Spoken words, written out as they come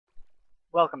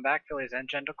Welcome back, Fillies and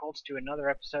Gentlecolts, to another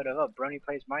episode of Brony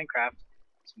Plays Minecraft.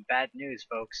 Some bad news,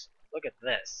 folks. Look at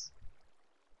this.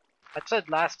 I said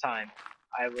last time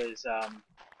I was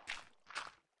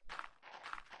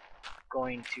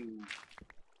going to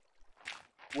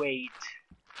wait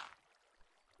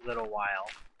a little while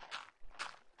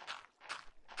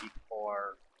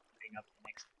before putting up the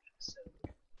next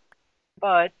episode.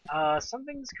 But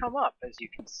something's come up, as you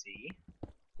can see.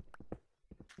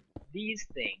 These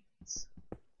things.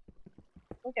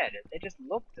 Look at it. They just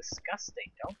look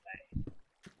disgusting, don't they?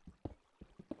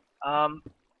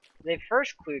 They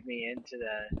first clued me into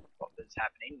what was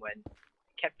happening when I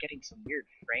kept getting some weird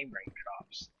frame rate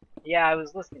drops. Yeah, I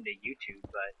was listening to YouTube,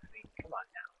 but I mean, come on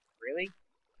now. Really?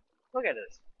 Look at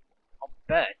this. I'll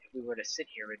bet if we were to sit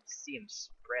here, we'd see them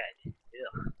spread.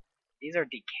 Ugh. These are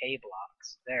decay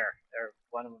blocks. There,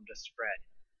 one of them just spread.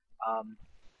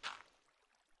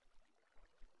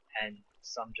 And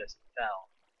some just fell.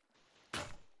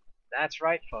 That's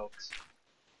right, folks.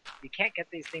 You can't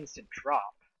get these things to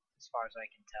drop, as far as I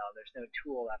can tell. There's no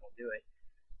tool that'll do it.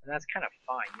 And that's kind of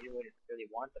fine. You wouldn't really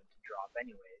want them to drop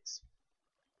anyways.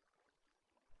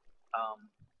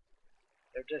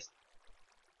 They're just,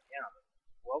 yeah,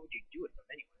 what would you do with them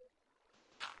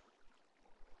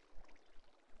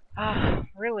anyway?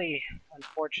 Really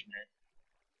unfortunate.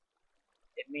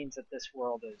 It means that this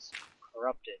world is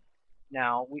corrupted.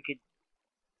 Now, we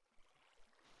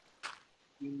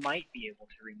might be able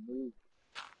to remove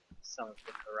some of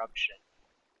the corruption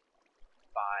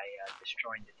by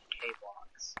destroying the decay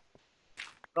blocks.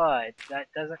 But that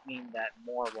doesn't mean that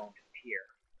more won't appear.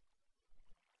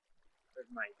 Where's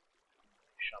my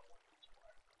shovel?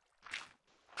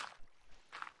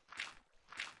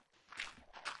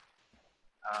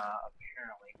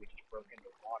 Apparently we just broke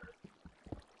into water.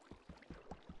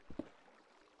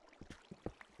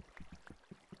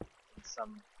 And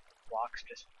some blocks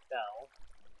just fell.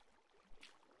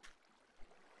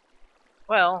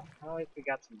 Well, at least we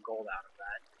got some gold out of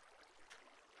that.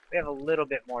 We have a little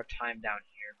bit more time down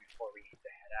here before we need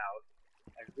to head out.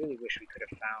 I really wish we could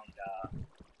have found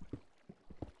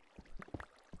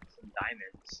some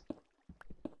diamonds.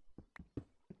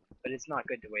 But it's not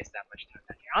good to waste that much time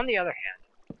down here. On the other hand,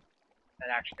 that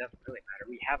actually doesn't really matter.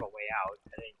 We have a way out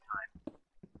at any time.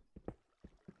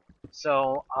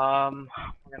 So,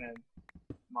 we're gonna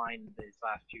mine these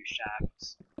last few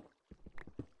shafts.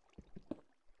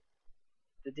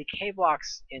 The decay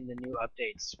blocks in the new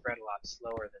updates spread a lot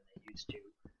slower than they used to,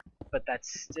 but that's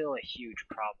still a huge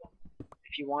problem.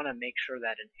 If you want to make sure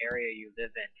that an area you live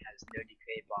in has no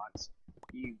decay blocks,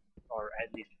 or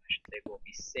at least I should say, will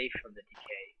be safe from the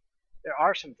decay, there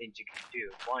are some things you can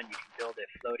do. One, you can build a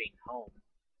floating home.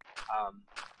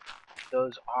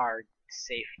 Those are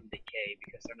safe from decay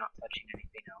because they're not touching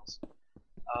anything else.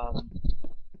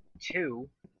 Two,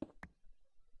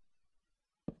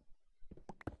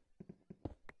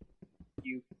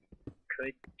 you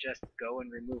could just go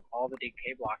and remove all the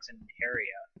decay blocks in an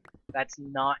area. That's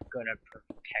not gonna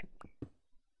protect you.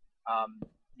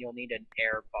 You'll need an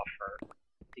air buffer.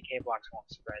 Decay blocks won't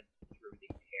spread through the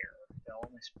air. They'll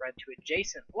only spread to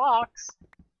adjacent blocks.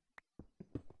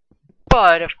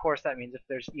 But, of course, that means if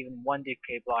there's even one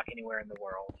decay block anywhere in the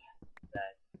world,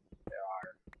 then there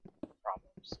are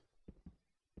problems.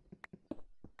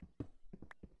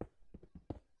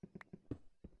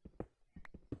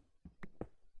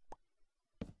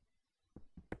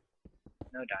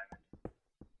 No diamond.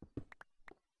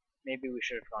 Maybe we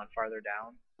should have gone farther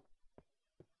down.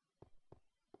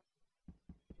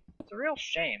 It's a real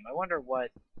shame. I wonder what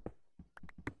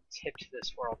tipped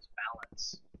this world's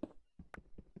balance.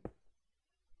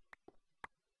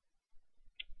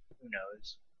 Who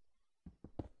knows?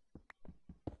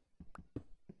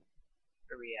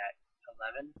 Where are we at?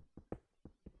 11?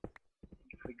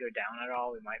 If we go down at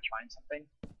all, we might find something.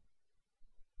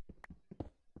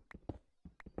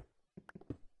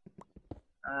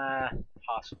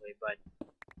 Possibly, but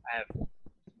I have some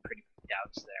pretty big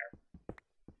doubts there.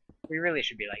 We really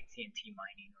should be like TNT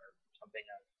mining or something.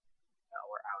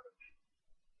 We're out of.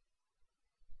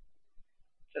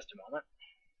 Just a moment.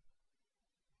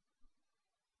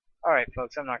 Alright,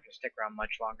 folks, I'm not going to stick around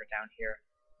much longer down here.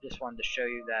 Just wanted to show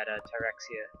you that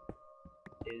Tyrexia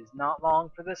is not long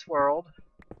for this world.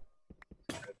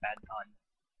 Kind of a bad pun.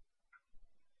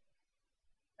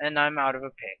 And I'm out of a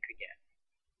pick again.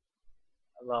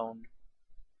 Alone.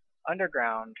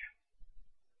 Underground.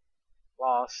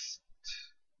 Lost.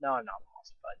 No, I'm not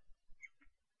lost, but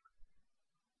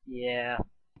yeah.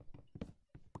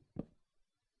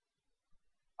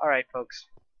 Alright, folks.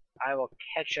 I will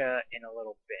catch ya in a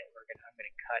little bit. I'm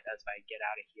gonna cut as I get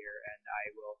out of here, and I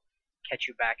will catch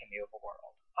you back in the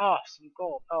overworld. Oh, some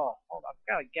gold. Oh, hold on.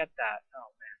 Gotta get that.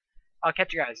 Oh, man. I'll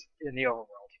catch you guys in the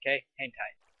overworld, okay? Hang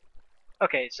tight.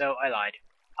 Okay, so I lied.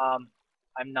 I'm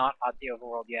not at the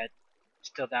overworld yet.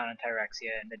 Still down in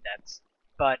Tyrexia in the depths.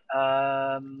 But,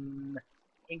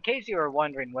 in case you were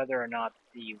wondering whether or not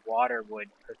the water would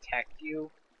protect you,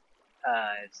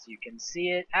 as you can see,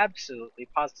 it absolutely,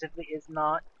 positively is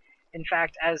not. In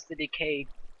fact, as the decay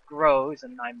grows,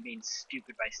 and I'm being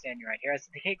stupid by standing right here, as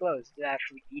the decay grows, it's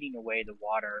actually eating away the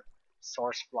water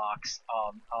source blocks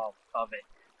of it.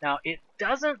 Now, it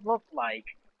doesn't look like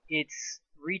it's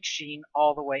reaching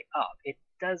all the way up. It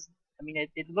does, I mean,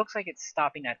 it looks like it's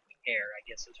stopping at the air, I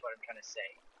guess is what I'm trying to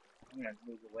say. I'm gonna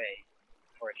move away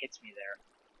before it hits me there.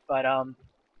 But,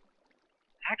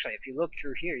 actually, if you look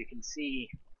through here, you can see,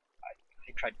 I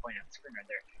tried pointing out the screen right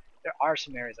there. There are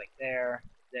some areas like there,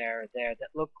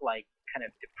 that look like kind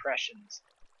of depressions.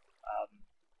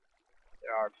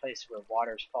 There are places where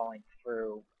water's falling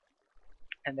through,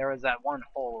 and there was that one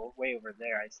hole way over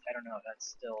there. I don't know if that's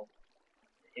still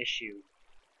an issue.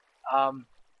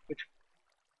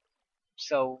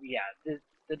 So yeah,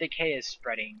 the decay is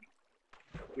spreading.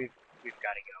 We've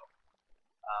got to go.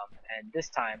 And this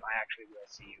time I actually will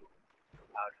see you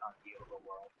out on the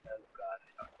overworld. Oh god,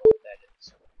 I don't know what that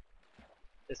is.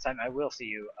 This time I will see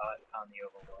you on the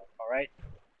overworld, alright?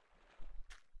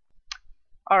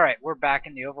 Alright, we're back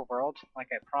in the overworld,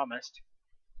 like I promised.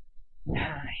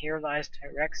 Here lies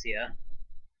Tyrexia.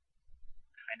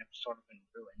 Kind of sort of in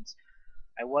ruins.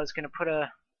 I was gonna put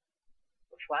a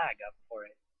flag up for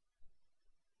it,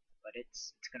 but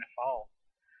it's gonna fall.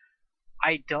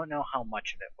 I don't know how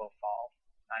much of it will fall.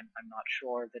 I'm not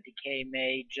sure. The decay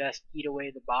may just eat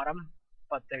away the bottom,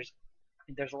 but there's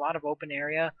a lot of open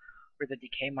area where the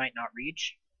decay might not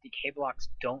reach. Decay blocks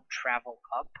don't travel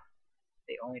up.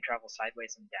 They only travel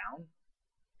sideways and down.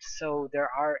 So there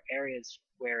are areas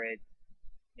where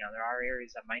there are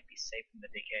areas that might be safe from the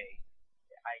decay.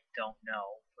 I don't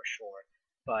know for sure,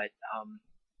 but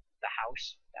the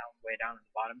house way down at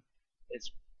the bottom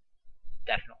is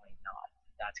definitely not.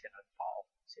 That's gonna fall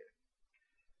soon.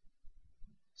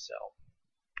 So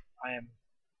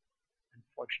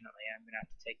unfortunately, I'm gonna have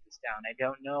to take this down. I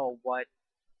don't know what.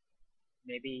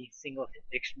 Maybe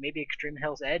Extreme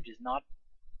Hill's Edge is not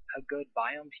a good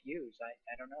biome to use.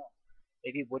 I don't know.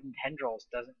 Maybe Wooden Tendrils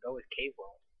doesn't go with Cave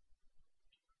World.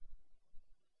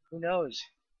 Who knows?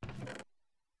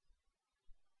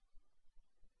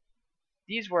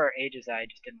 These were ages that I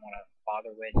just didn't want to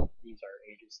bother with. These are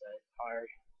ages that are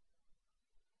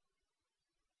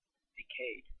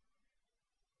decayed.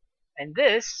 And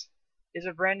this is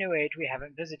a brand new age we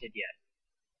haven't visited yet.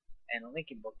 And a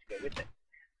linking book to go with it.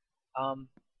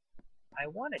 I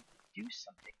want to do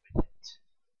something with it.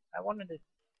 I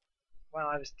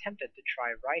was tempted to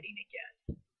try writing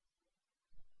again.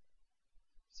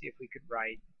 See if we could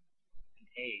write an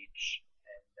age,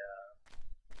 and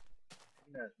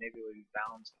who knows, maybe it would be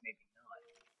balanced, maybe not.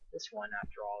 This one,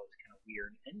 after all, is kind of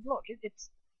weird. And look, it's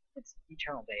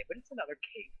Eternal Day, but it's another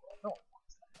cave world. No one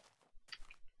wants that.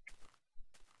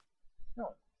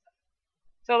 No one wants that.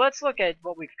 So let's look at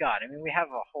what we've got. I mean, we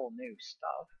have a whole new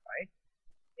stuff, right?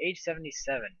 Age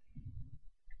 77.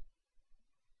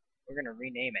 We're gonna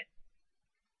rename it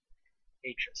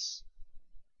Atris.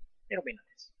 It'll be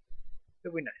nice.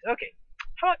 It'll be nice. Okay.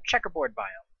 How about checkerboard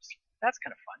biomes? That's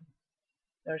kind of fun.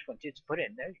 There's one to put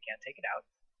in there. You can't take it out.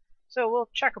 So we'll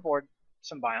checkerboard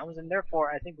some biomes, and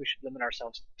therefore I think we should limit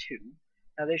ourselves to 2.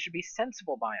 Now they should be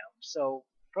sensible biomes. So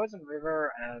Frozen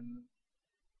River and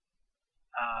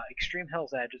Extreme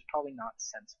Hill's Edge is probably not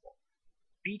sensible.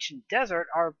 Beach and desert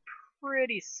are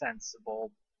pretty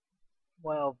sensible.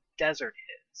 Well, desert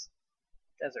is.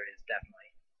 Desert is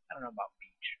definitely. I don't know about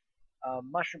beach.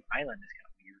 Mushroom Island is kind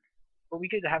of weird. But we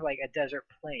could have like a desert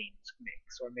plains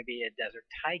mix, or maybe a desert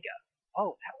taiga.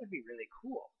 Oh, that would be really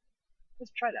cool.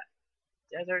 Let's try that.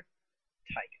 Desert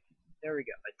taiga. There we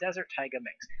go. A desert taiga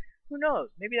mix. Who knows?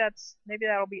 Maybe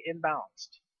that'll be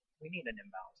imbalanced. We need an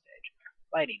imbalanced edge.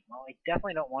 Lighting. Well, I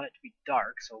definitely don't want it to be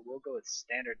dark, so we'll go with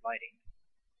standard lighting.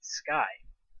 Sky.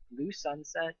 Blue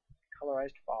sunset,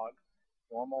 colorized fog,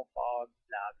 normal fog,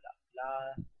 blah blah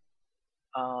blah.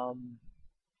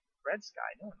 Red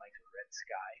sky. No one likes a red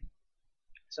sky.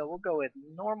 So we'll go with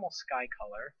normal sky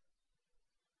color.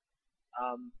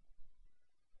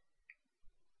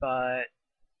 But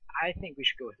I think we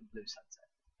should go with a blue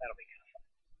sunset. That'll be kind of fun.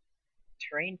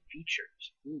 Terrain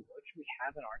features. Ooh, what should we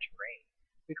have in our terrain?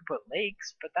 We could put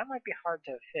lakes, but that might be hard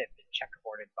to fit in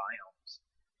checkerboarded biomes.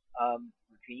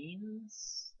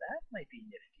 Ravines, that might be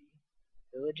nifty.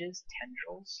 Villages,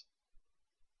 tendrils.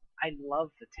 I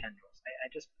love the tendrils. I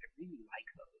really like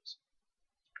those.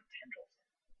 Let's put tendrils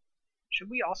Should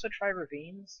we also try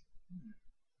ravines?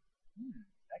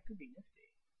 That could be nifty.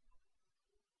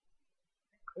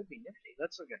 That could be nifty.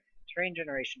 Let's look at terrain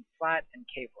generation, flat, and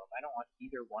cave world. I don't want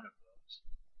either one of those.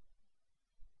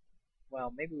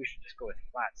 Well, maybe we should just go with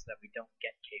flat so that we don't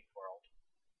get cave world.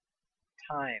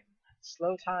 Time.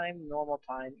 Slow time, normal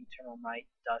time, eternal night,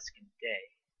 dusk, and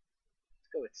day. Let's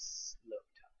go with slow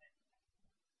time.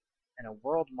 And a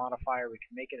world modifier, we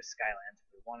can make it a Skylands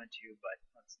if we wanted to, but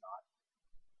let's not.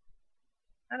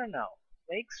 I don't know.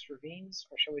 Lakes, ravines,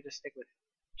 or shall we just stick with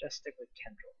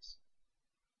tendrils?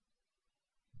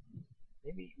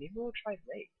 Maybe we'll try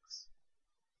lakes.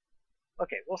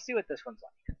 Okay, we'll see what this one's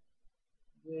like.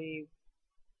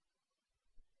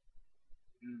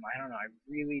 I don't know. I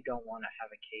really don't want to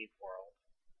have a cave world.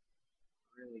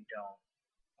 I really don't.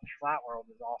 A flat world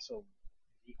is also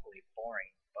equally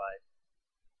boring, but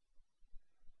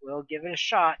we'll give it a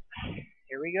shot.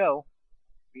 Here we go.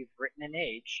 We've written an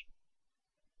age.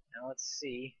 Now let's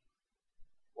see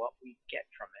what we get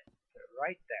from it. Put it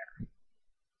right there.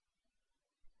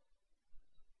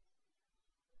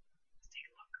 Let's take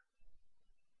a look.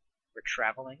 We're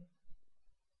traveling.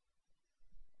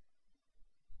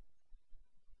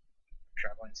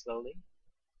 Traveling slowly.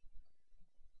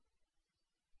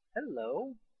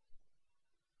 Hello.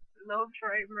 Low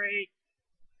frame rate.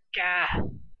 Gah.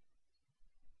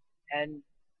 And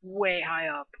way high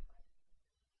up.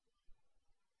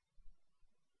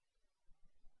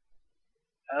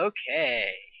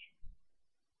 Okay.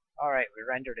 Alright, we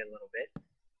rendered it a little bit.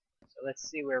 So let's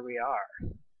see where we are.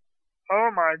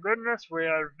 Oh my goodness, we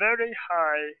are very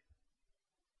high.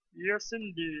 Yes,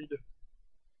 indeed.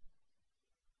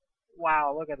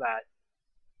 Wow, look at that.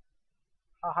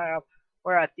 How high up?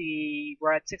 We're at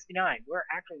 69. We're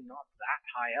actually not that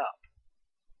high up.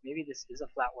 Maybe this is a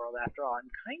flat world after all. I'm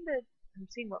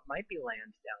seeing what might be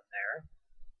land down there.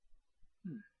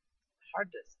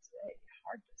 Hard to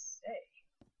say.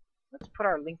 Let's put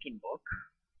our linking book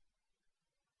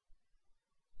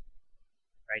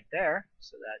right there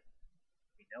so that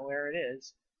we know where it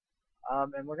is.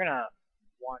 And we're gonna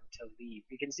want to leave.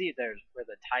 You can see there's where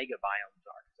the taiga biomes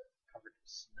are, because they're covered in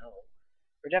snow.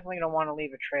 We're definitely gonna want to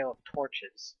leave a trail of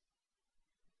torches.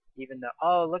 Even though,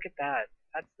 oh, look at that.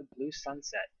 That's the blue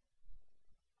sunset.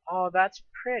 Oh, that's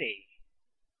pretty.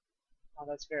 Oh,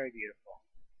 that's very beautiful.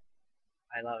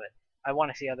 I love it. I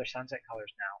want to see other sunset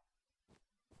colors now.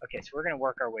 Okay, so we're going to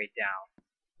work our way down.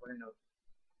 We're going to,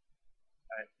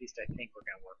 at least I think we're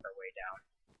going to work our way down.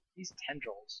 These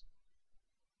tendrils.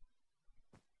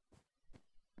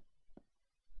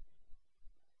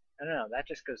 No, that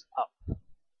just goes up.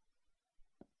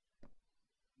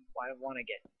 I want to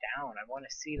get down. I want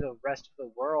to see the rest of the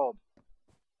world.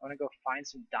 I want to go find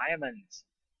some diamonds.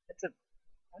 I don't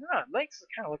know, lakes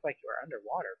kind of look like you are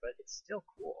underwater, but it's still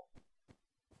cool.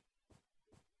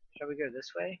 Shall we go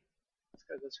this way? Let's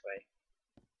go this way.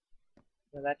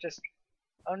 No, that just...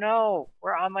 Oh no!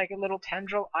 We're on like a little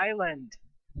tendril island!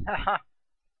 Haha!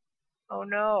 Oh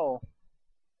no!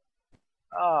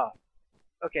 Oh.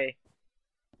 Okay.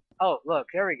 Oh, look,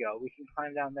 there we go. We can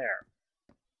climb down there.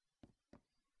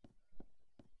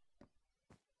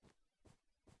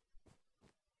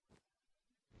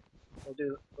 We'll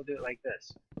do it like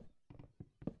this.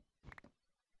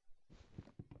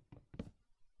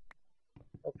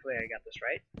 Hopefully I got this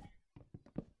right.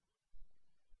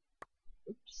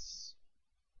 Oops.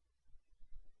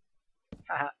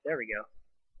 Haha, there we go.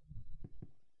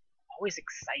 Always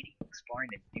exciting exploring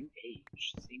a new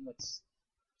age, seeing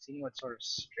what sort of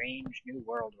strange new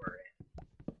world we're in.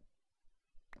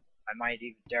 I might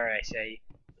even, dare I say,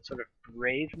 the sort of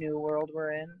brave new world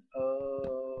we're in.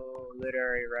 Oh,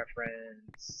 literary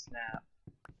reference, snap.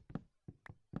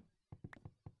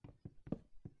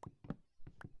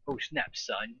 Oh snap,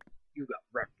 son, you got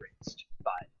referenced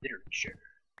by literature.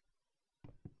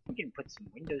 We can put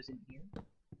some windows in here.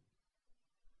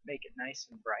 Make it nice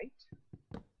and bright.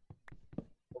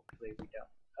 Hopefully we don't.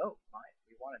 Oh my,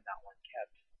 we wanted that one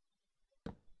kept.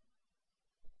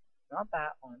 Not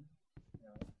that one. No.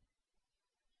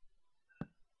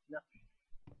 No.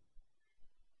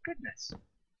 Goodness.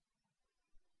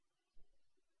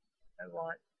 I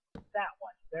want that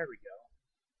one. There we go.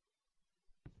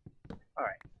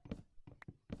 Alright.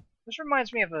 This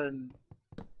reminds me of an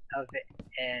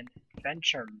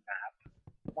adventure map.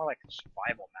 More like a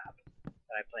survival map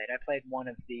that I played. I played one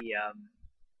of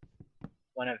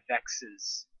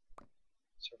Vex's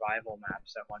survival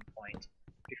maps at one point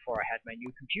before I had my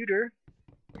new computer,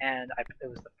 and it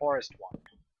was the forest one.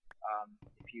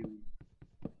 If you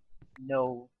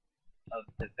know of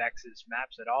the Vex's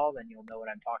maps at all, then you'll know what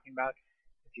I'm talking about.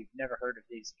 if you've never heard of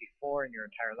these before in your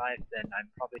entire life, then I'm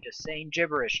probably just saying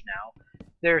gibberish now.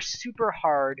 They're super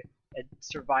hard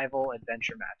survival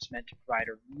adventure maps meant to provide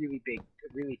a really big,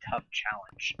 really tough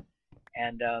challenge,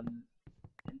 and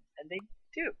they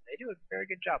do a very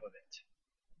good job of it.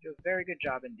 They do a very good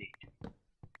job indeed.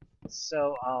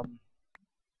 So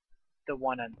the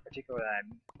one in particular that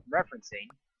I'm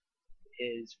referencing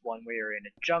is one where you're in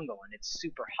a jungle and it's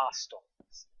super hostile.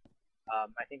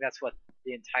 I think that's what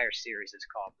the entire series is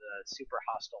called, the super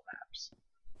hostile maps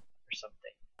or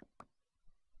something.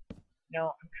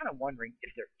 Now, I'm kind of wondering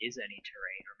if there is any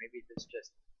terrain, or maybe this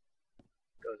just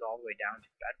goes all the way down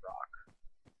to bedrock.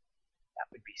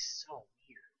 That would be so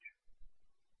weird.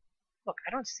 Look,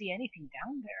 I don't see anything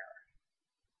down there.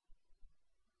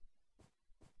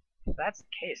 If that's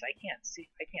the case, I can't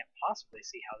possibly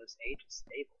see how this age is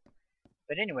stable.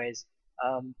 But anyways,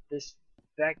 this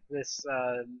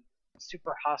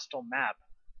super hostile map,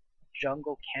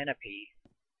 Jungle Canopy,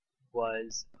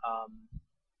 was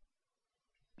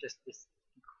just this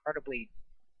incredibly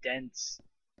dense,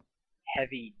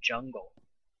 heavy jungle.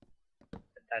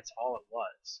 That's all it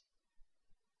was.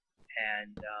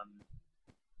 And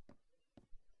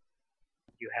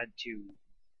you had to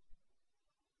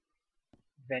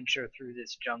venture through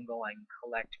this jungle and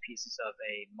collect pieces of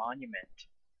a monument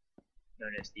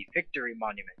known as the Victory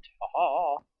Monument.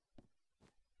 Ha-ha!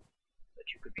 That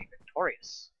you could be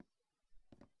victorious.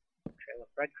 Trail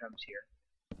of breadcrumbs here.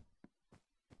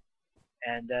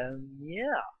 And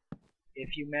yeah,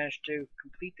 if you managed to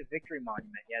complete the Victory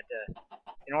Monument, you had to,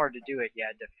 in order to do it, you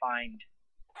had to find.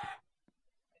 I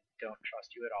don't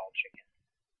trust you at all, chicken.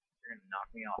 You're gonna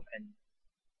knock me off, and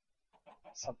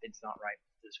something's not right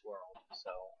with this world,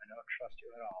 so I don't trust you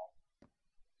at all.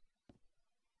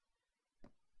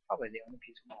 Probably the only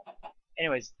piece of wall.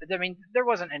 Anyways, I mean, there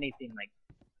wasn't anything like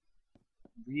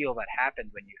real that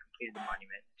happened when you completed the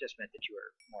monument. It just meant that you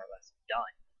were more or less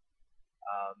done.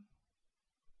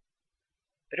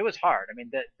 But it was hard. I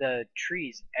mean, the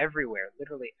trees everywhere,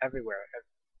 literally everywhere, are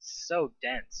so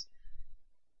dense.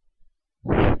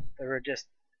 There were just,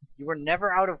 you were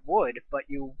never out of wood, but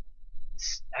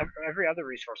every other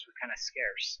resource was kind of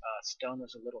scarce. Stone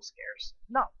was a little scarce.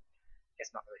 No, I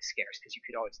guess not really scarce, because you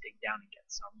could always dig down and get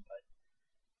some, but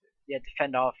you had to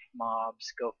fend off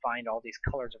mobs, go find all these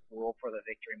colors of wool for the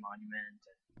Victory Monument,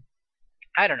 and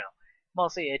I don't know.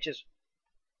 Mostly it's just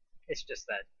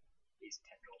that these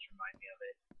tendrils remind me of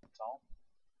it. That's all.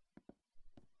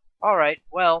 Alright,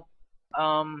 well,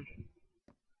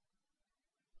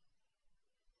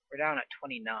 we're down at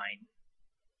 29.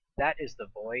 That is the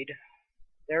void.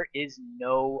 There is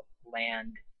no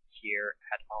land here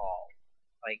at all.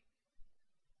 Like,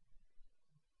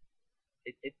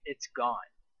 it's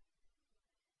gone.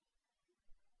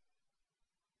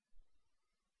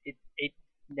 It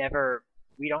never,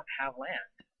 we don't have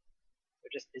land.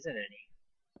 There just isn't any.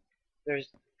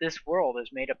 This world is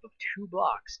made up of 2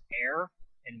 blocks, air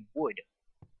and wood.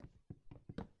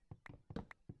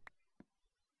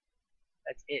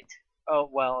 That's it. Oh,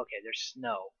 well, okay, there's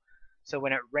snow. So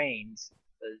when it rains,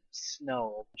 the snow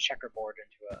will checkerboard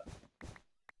into a...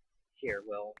 Here,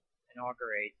 we'll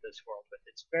inaugurate this world with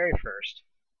its very first,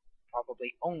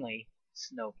 probably only,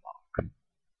 snow block.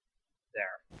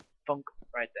 There. Thunk,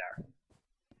 right there.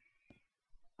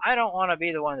 I don't want to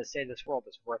be the one to say this world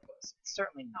is worthless. It's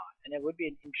certainly not, and it would be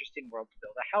an interesting world to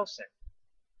build a house in.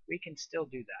 We can still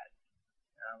do that.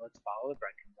 Let's follow the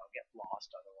breadcrumbs. I'll get lost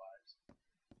otherwise.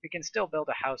 We can still build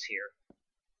a house here,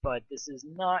 but this is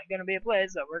not going to be a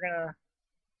place that we're going to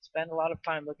spend a lot of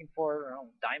time looking for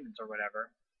diamonds or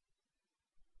whatever.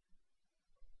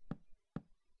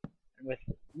 And with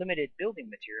limited building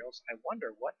materials, I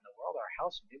wonder what in the world our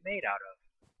house would be made out of.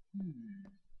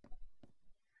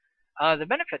 The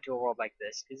benefit to a world like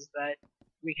this is that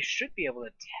we should be able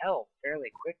to tell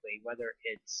fairly quickly whether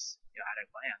it's, at a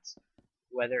glance,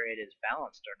 whether it is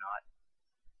balanced or not.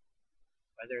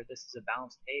 Whether this is a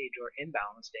balanced age or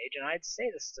imbalanced age, and I'd say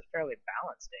this is a fairly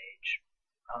balanced age.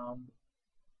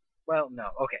 Well, no,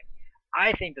 okay.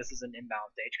 I think this is an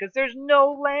imbalanced age because there's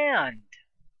no land.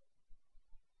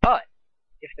 But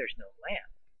if there's no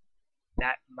land,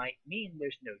 that might mean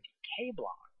there's no decay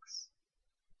blocks.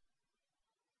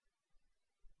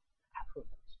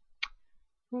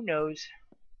 Who knows?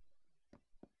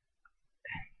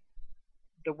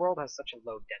 The world has such a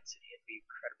low density, it'd be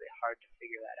incredibly hard to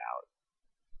figure that out.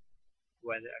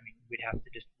 We'd have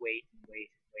to just wait and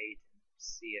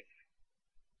see if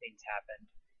things happen.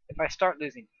 If I start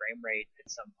losing frame rate at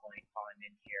some point while I'm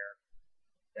in here,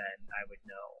 then I would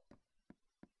know.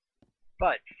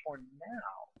 But for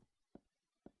now,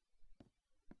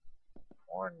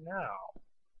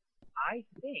 I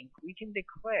think we can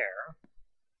declare.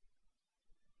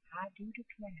 I do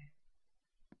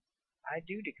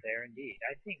declare indeed.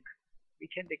 I think we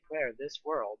can declare this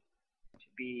world to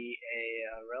be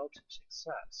a relative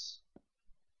success.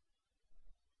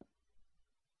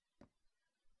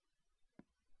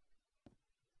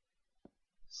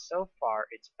 So far,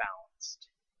 it's balanced.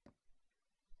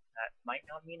 That might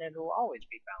not mean it will always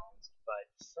be balanced, but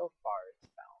so far it's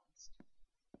balanced.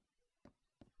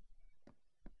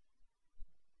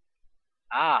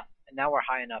 Ah, and now we're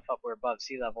high enough up, we're above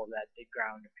sea level that the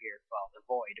ground appears, well, the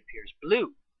void appears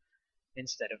blue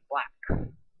instead of black.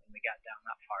 When we got down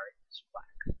that far, it was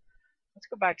black.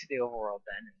 Let's go back to the overworld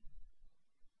then.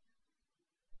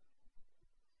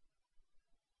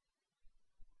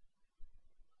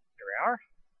 Here we are.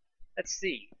 Let's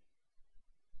see.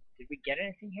 Did we get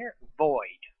anything here?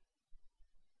 Void.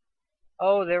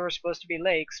 Oh, there were supposed to be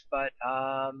lakes, but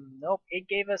nope. It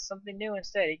gave us something new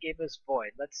instead. It gave us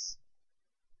void. Let's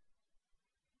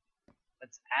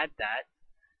add that.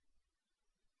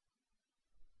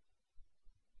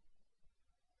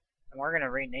 And we're gonna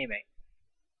rename it.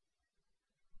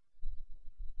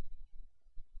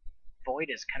 Void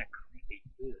is kind of creepy.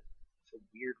 Ugh, it's a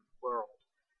weird world.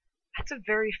 That's a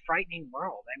very frightening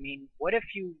world. I mean, what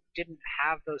if you didn't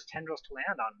have those tendrils to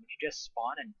land on? Would you just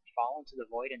spawn and fall into the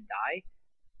void and die?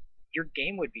 Your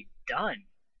game would be done.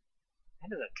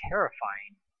 That is a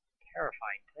terrifying,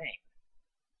 terrifying thing.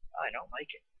 Oh, I don't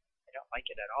like it. I don't like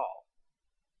it at all.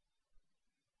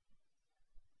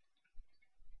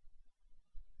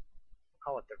 We'll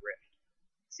call it the Rift.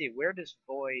 Let's see, where does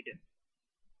void...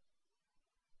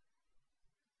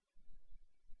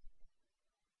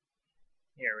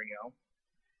 Here we go.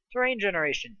 Terrain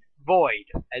generation. Void,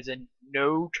 as in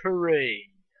no terrain.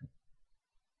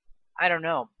 I don't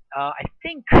know. I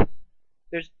think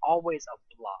there's always a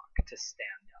block to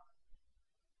stand on.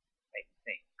 I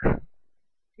think.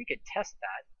 We could test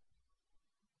that.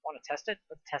 Want to test it?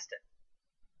 Let's test it.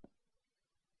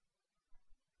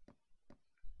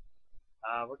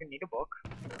 We're going to need a book.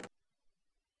 And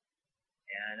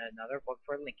another book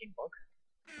for a linking book.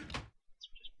 Let's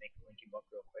just make a linking book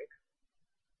real quick.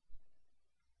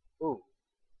 Ooh.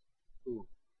 Ooh.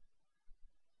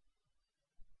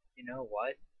 You know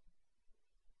what?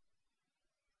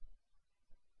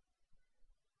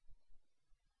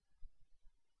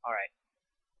 Alright.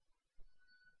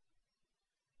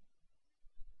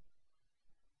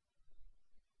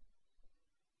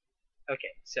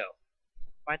 Okay, so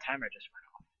my timer just went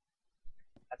off.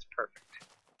 That's perfect.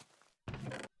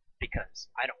 Because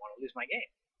I don't want to lose my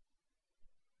game.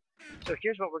 So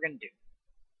here's what we're going to do.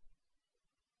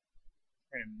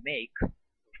 We're going to make a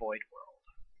void world.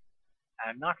 And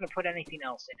I'm not going to put anything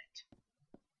else in it.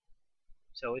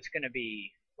 So it's going to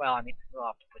be, well, I mean, we'll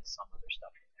have to put some other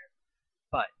stuff in there.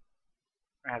 But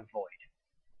we're going to have void.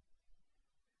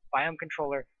 Biome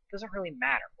controller doesn't really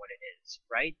matter what it is,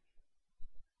 right?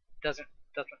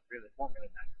 Won't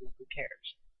really matter. Who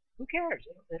cares? Who cares?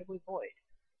 It'll be void.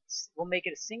 We'll make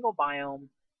it a single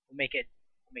biome. We'll make it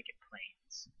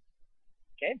plains.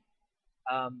 Okay.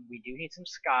 We do need some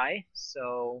sky,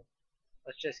 so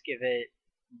let's just give it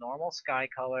normal sky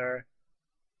color,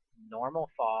 normal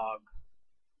fog,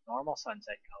 normal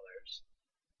sunset colors.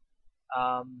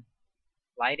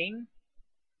 Lighting.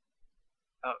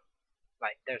 Oh,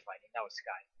 there's lighting. That was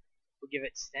sky. We'll give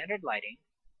it standard lighting.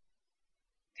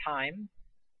 Time.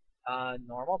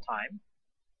 Normal time.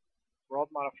 World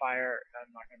modifier.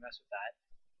 I'm not gonna mess with that.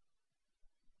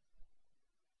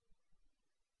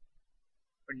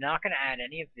 We're not going to add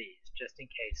any of these, just in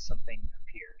case something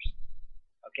appears.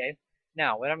 Okay?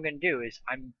 Now, what I'm going to do is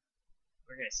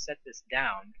we're going to set this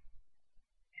down,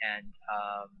 and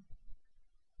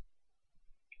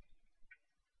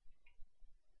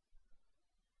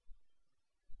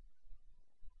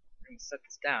we're going to set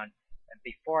this down, and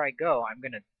before I go, I'm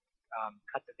going to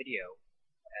cut the video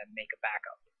and make a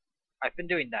backup. I've been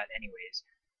doing that anyways.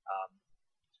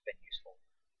 It's been useful,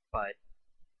 but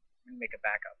I'm going to make a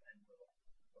backup, and we'll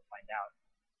find out.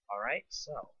 Alright,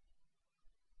 so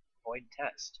void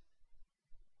test.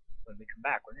 When we come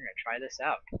back, we're going to try this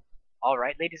out.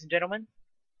 Alright, ladies and gentlemen,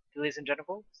 Fillies and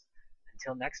Gentlecolts,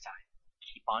 until next time,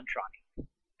 keep on trying.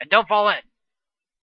 And don't fall in!